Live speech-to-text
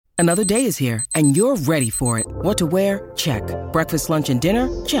Another day is here, and you're ready for it. What to wear? Check. Breakfast, lunch, and dinner?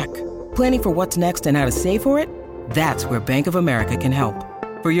 Check. Planning for what's next and how to save for it? That's where Bank of America can help.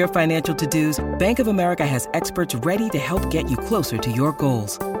 For your financial to-dos, Bank of America has experts ready to help get you closer to your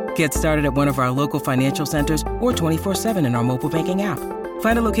goals. Get started at one of our local financial centers or 24/7 in our mobile banking app.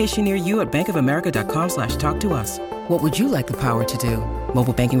 Find a location near you at bankofamerica.com/talktous. What would you like the power to do?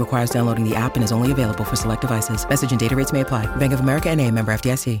 Mobile banking requires downloading the app and is only available for select devices. Message and data rates may apply. Bank of America N.A., member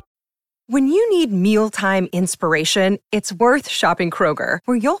FDIC. When you need mealtime inspiration, it's worth shopping Kroger,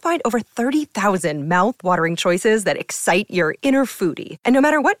 where you'll find over 30,000 mouth-watering choices that excite your inner foodie. And no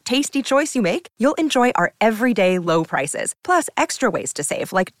matter what tasty choice you make, you'll enjoy our everyday low prices, plus extra ways to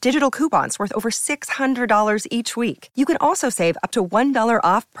save, like digital coupons worth over $600 each week. You can also save up to $1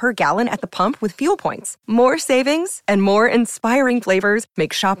 off per gallon at the pump with fuel points. More savings and more inspiring flavors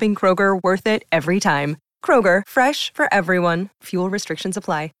make shopping Kroger worth it every time. Kroger, fresh for everyone. Fuel restrictions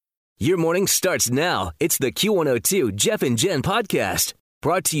apply. Your morning starts now. It's the Q102 Jeff and Jen podcast,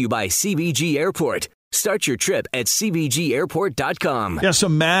 brought to you by CBG Airport. Start your trip at CBGAirport.com. Yeah, so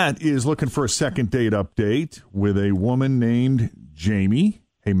Matt is looking for a second date update with a woman named Jamie.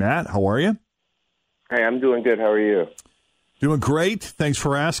 Hey, Matt, how are you? Hey, I'm doing good. How are you? Doing great. Thanks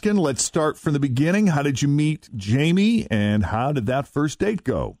for asking. Let's start from the beginning. How did you meet Jamie, and how did that first date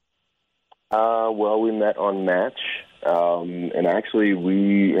go? Well, we met on Match. And actually,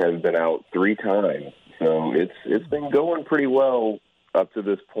 we have been out 3 times, so it's been going pretty well up to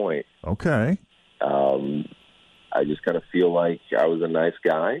this point. Okay. I just kind of feel like I was a nice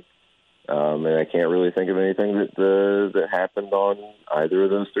guy, and I can't really think of anything that happened on either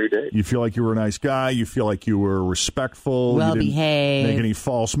of those 3 days. You feel like you were a nice guy. You feel like you were respectful. Well you didn't behaved. Make any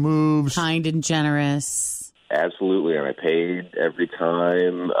false moves. Kind and generous. Absolutely, and I paid every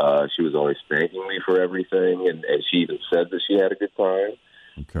time. She was always thanking me for everything, and she even said that she had a good time.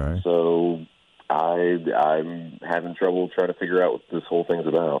 Okay. So I'm having trouble trying to figure out what this whole thing's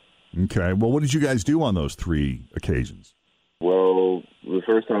about. Okay. Well, what did you guys do on those 3 occasions? Well, the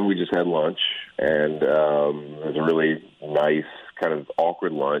first time we just had lunch, and it was a really nice, kind of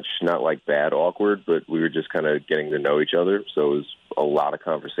awkward lunch. Not like bad awkward, but we were just kind of getting to know each other, so it was a lot of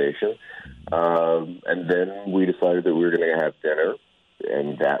conversation. And then we decided that we were going to have dinner,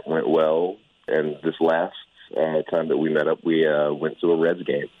 and that went well. And this last time that we met up, we went to a Reds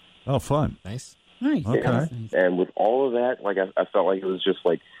game. Oh, fun. Nice. Nice. Okay. Yeah. And with all of that, like I felt like it was just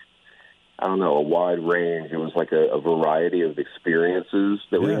like, I don't know, a wide range. It was like a variety of experiences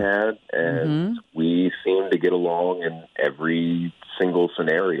that we had, and we seemed to get along in every single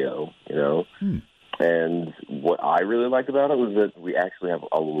scenario, you know. And what I really liked about it was that we actually have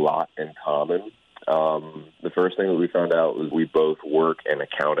a lot in common. The first thing that we found out was we both work in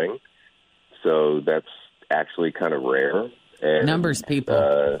accounting, so that's actually kind of rare. And, Numbers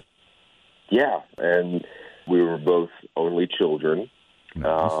people. Yeah, and we were both only children.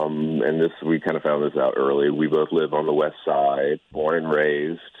 Nice. And we kind of found this out early. We both live on the west side, born and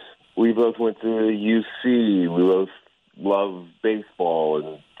raised. We both went to UC. We both love baseball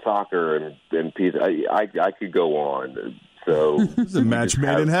and soccer and pizza. I could go on. So It's a match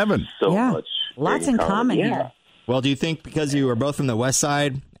made in heaven. So much. Lots in common here. Well, do you think because you were both from the West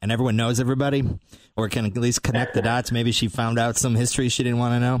Side and everyone knows everybody, or can at least connect the dots, maybe she found out some history she didn't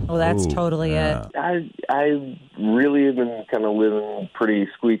want to know? Oh, that's totally it. I really have been kind of living pretty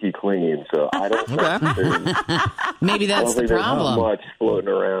squeaky clean, so I don't think Maybe that's the there's problem. much floating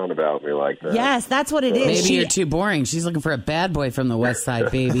around about me like that. Yes, that's what it is. Maybe you're too boring. She's looking for a bad boy from the West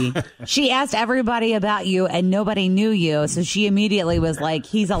Side, baby. She asked everybody about you, and nobody knew you, so she immediately was like,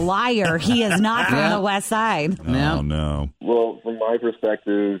 he's a liar. He is not from the West Side. Oh, no. Well, from my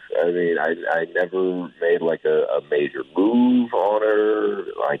perspective, I mean, I never made like a major move on her.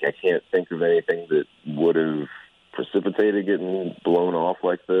 Like, I can't think of anything that would have precipitated getting blown off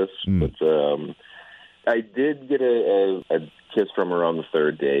like this. But I did get a kiss from her on the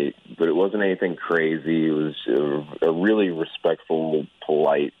 3rd date, but it wasn't anything crazy. It was a really respectful,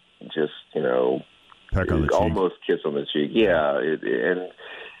 polite, just, you know, Peck on the cheek. almost kiss on the cheek. Yeah, and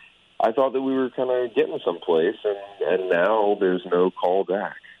I thought that we were kind of getting someplace, and now there's no call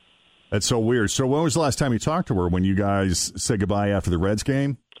back. That's so weird. So when was the last time you talked to her? When you guys said goodbye after the Reds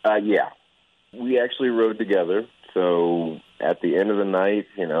game? Yeah. We actually rode together. So at the end of the night,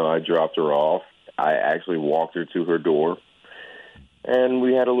 you know, I dropped her off. I actually walked her to her door. And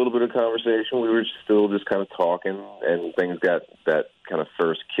we had a little bit of conversation. We were still just kind of talking, and things got that kind of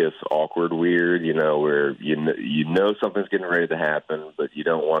first kiss awkward weird, you know, where you know something's getting ready to happen, but you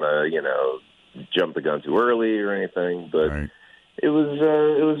don't want to, you know, jump the gun too early or anything. But It was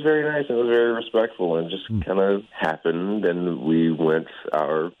very nice. It was very respectful, and just kind of happened, and we went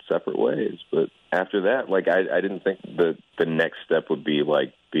our separate ways. But after that, like, I didn't think that the next step would be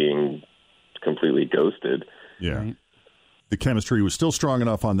like being completely ghosted. Yeah. Right. The chemistry was still strong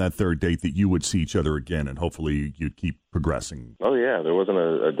enough on that third date that you would see each other again, and hopefully you'd keep progressing. Oh yeah, there wasn't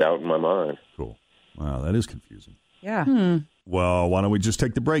a doubt in my mind. Cool. Wow, that is confusing. Yeah. Well, why don't we just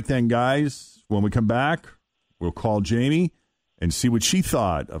take the break then, guys? When we come back, we'll call Jamie and see what she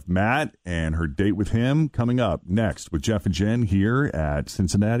thought of Matt and her date with him, coming up next with Jeff and Jen here at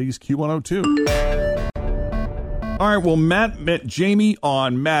Cincinnati's Q102. All right, well, Matt met Jamie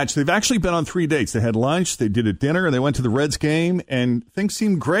on Match. They've actually been on 3 dates. They had lunch, they did a dinner, and they went to the Reds game, and things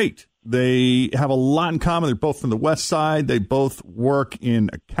seemed great. They have a lot in common. They're both from the West Side. They both work in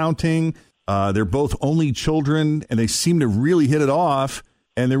accounting. They're both only children, and they seem to really hit it off.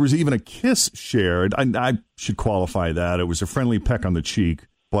 And there was even a kiss shared. I should qualify that. It was a friendly peck on the cheek.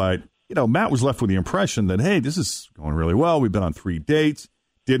 But, you know, Matt was left with the impression that, hey, this is going really well. We've been on 3 dates.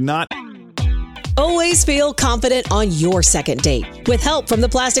 Did not. Always feel confident on your second date. With help from the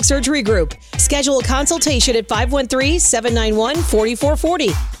Plastic Surgery Group. Schedule a consultation at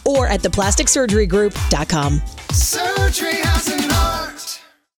 513-791-4440 or at theplasticsurgerygroup.com. Surgery has an art.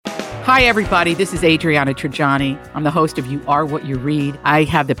 Hi, everybody. This is Adriana Trajani. I'm the host of You Are What You Read. I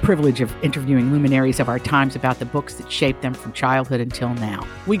have the privilege of interviewing luminaries of our times about the books that shaped them from childhood until now.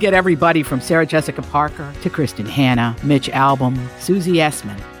 We get everybody from Sarah Jessica Parker to Kristen Hanna, Mitch Albom, Susie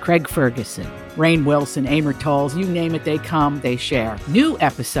Essman, Craig Ferguson, Rainn Wilson, Amor Tolls, you name it, they come, they share. New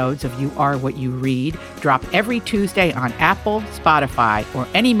episodes of You Are What You Read drop every Tuesday on Apple, Spotify, or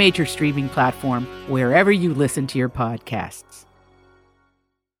any major streaming platform wherever you listen to your podcasts.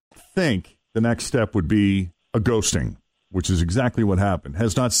 Think the next step would be a ghosting, which is exactly what happened.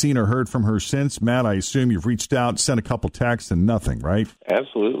 Has not seen or heard from her since. Matt, I assume you've reached out, sent a couple texts, and nothing, right?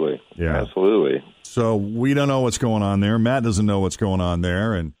 Absolutely. Yeah. Absolutely. So we don't know what's going on there. Matt doesn't know what's going on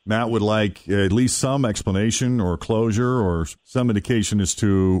there. And Matt would like at least some explanation or closure or some indication as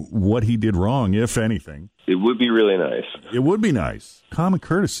to what he did wrong, if anything. It would be really nice. It would be nice. Common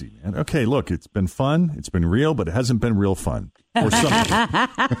courtesy, man. Okay, look, it's been fun. It's been real, but it hasn't been real fun. Or something.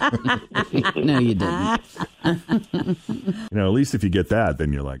 No, you didn't. You know, at least if you get that,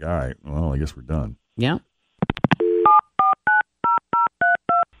 then you're like, all right, well, I guess we're done. Yeah.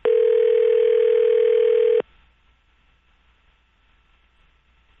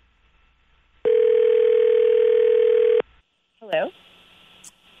 Hello?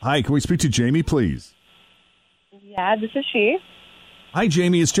 Hi, can we speak to Jamie, please? Yeah, this is she. Hi,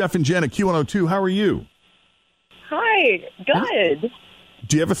 Jamie. It's Jeff and Jen at Q102. How are you? Hi. Good.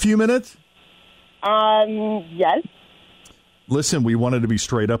 Do you have a few minutes? Yes. Listen, we wanted to be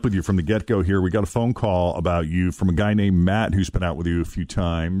straight up with you from the get-go here. We got a phone call about you from a guy named Matt who's been out with you a few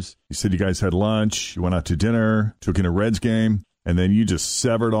times. He said you guys had lunch, you went out to dinner, took in a Reds game, and then you just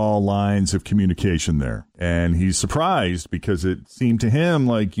severed all lines of communication there. And he's surprised because it seemed to him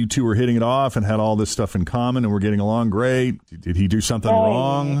like you two were hitting it off and had all this stuff in common and were getting along great. Did he do something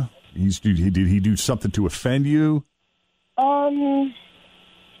wrong? Did he do something to offend you?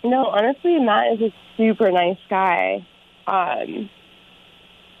 No, honestly, Matt is a super nice guy.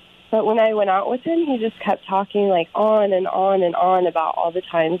 But when I went out with him, he just kept talking like on and on and on about all the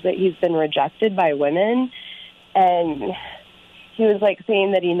times that he's been rejected by women. And he was like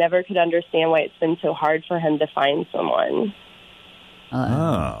saying that he never could understand why it's been so hard for him to find someone.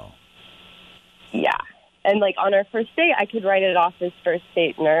 Oh. Yeah. And like on our first date, I could write it off as first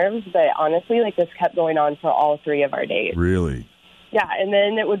date nerves, but honestly, like this kept going on for all 3 of our dates. Really? Yeah, and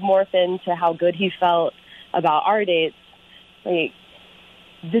then it would morph into how good he felt about our dates. Like,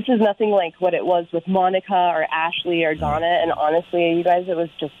 this is nothing like what it was with Monica or Ashley or Donna, and honestly, you guys, it was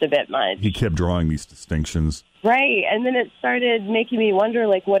just a bit much. He kept drawing these distinctions. Right, and then it started making me wonder,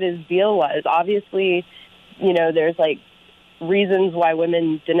 like, what his deal was. Obviously, you know, there's, like, reasons why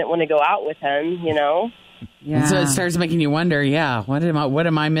women didn't want to go out with him, you know? Yeah. And so it starts making you wonder, yeah, what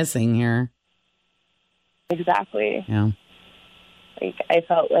am I missing here? Exactly. Yeah. Like, I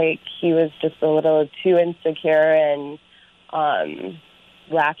felt like he was just a little too insecure and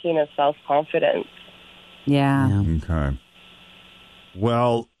lacking of self-confidence. Yeah. Okay.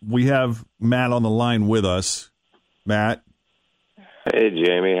 Well, we have Matt on the line with us. Matt? Hey,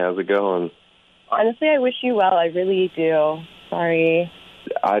 Jamie. How's it going? Honestly, I wish you well. I really do. Sorry.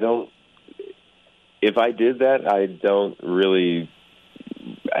 If I did that, I don't really...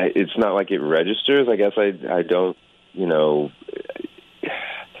 it's not like it registers. I guess I don't, you know...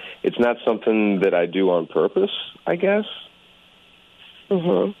 It's not something that I do on purpose, I guess.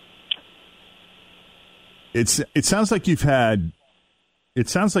 Mm-hmm. It sounds like you've had It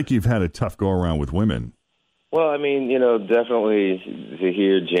sounds like you've had a tough go around with women. Well, I mean, definitely to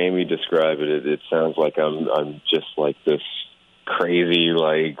hear Jamie describe it, it sounds like I'm just like this crazy,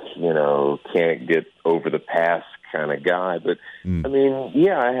 like, can't get over the past kind of guy. But I mean,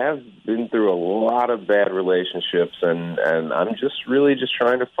 yeah, I have been through a lot of bad relationships, and I'm just really just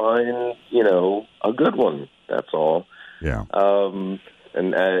trying to find, a good one. That's all. Yeah. And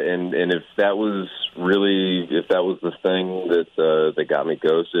if that was the thing that got me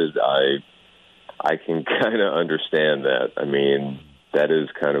ghosted, I can kind of understand that. I mean, that is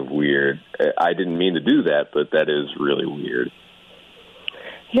kind of weird. I didn't mean to do that, but that is really weird.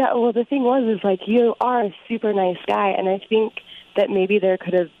 Yeah, well, the thing is like, you are a super nice guy, and I think that maybe there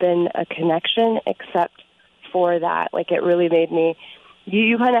could have been a connection except for that. Like, it really made me,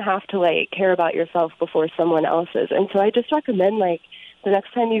 you kind of have to, like, care about yourself before someone else's. And so I just recommend, like, the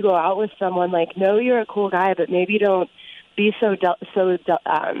next time you go out with someone, like, know you're a cool guy, but maybe don't be so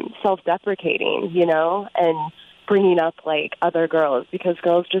self-deprecating, and bringing up, like, other girls, because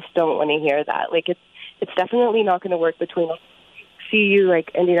girls just don't want to hear that. Like, it's definitely not going to work between us. See you,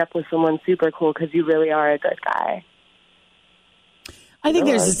 like, ending up with someone super cool because you really are a good guy. I think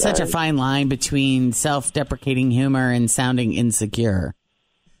there's such a fine line between self-deprecating humor and sounding insecure.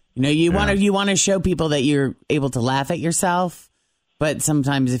 You want to show people that you're able to laugh at yourself, but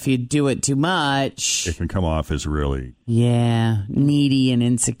sometimes if you do it too much, it can come off as really needy and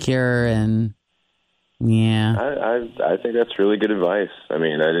insecure, and I think that's really good advice. I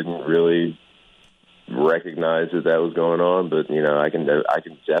mean, I didn't really recognize that was going on, but I can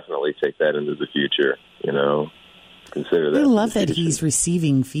definitely take that into the future. Consider that. I love that he's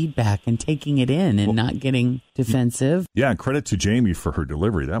receiving feedback and taking it in and not getting defensive. Yeah, credit to Jamie for her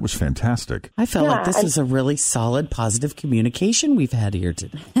delivery. That was fantastic. I felt like this is a really solid, positive communication we've had here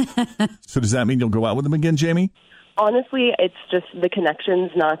today. So does that mean you'll go out with him again, Jamie? Honestly, it's just the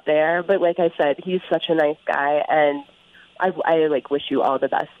connection's not there. But like I said, he's such a nice guy, and I like wish you all the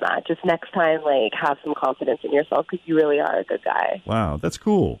best, Matt. Just next time, like, have some confidence in yourself because you really are a good guy. Wow, that's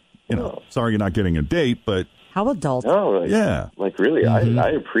cool. Sorry you're not getting a date, but how adult? No, really, Mm-hmm. I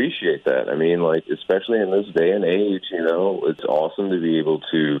appreciate that. I mean, like, especially in this day and age, it's awesome to be able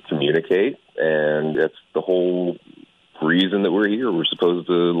to communicate, and that's the whole reason that we're here. We're supposed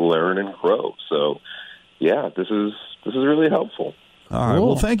to learn and grow. So, yeah, this is really helpful. All right.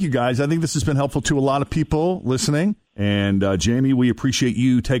 Well, thank you, guys. I think this has been helpful to a lot of people listening. And Jamie, we appreciate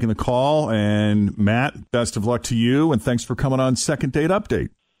you taking the call. And Matt, best of luck to you. And thanks for coming on Second Date Update.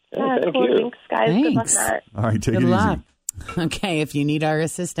 Yeah, thank cool. you. Thanks, guys. Thanks. Good luck, Matt. All right, take Good it luck. easy. Okay, if you need our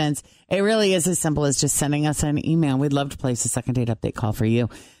assistance, it really is as simple as just sending us an email. We'd love to place a Second Date Update call for you.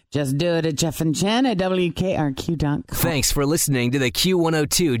 Just do it at Jeff and Jen at WKRQ.com. Thanks for listening to the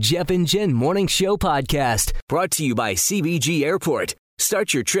Q102 Jeff and Jen Morning Show podcast, brought to you by CBG Airport.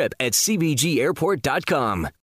 Start your trip at CBGAirport.com.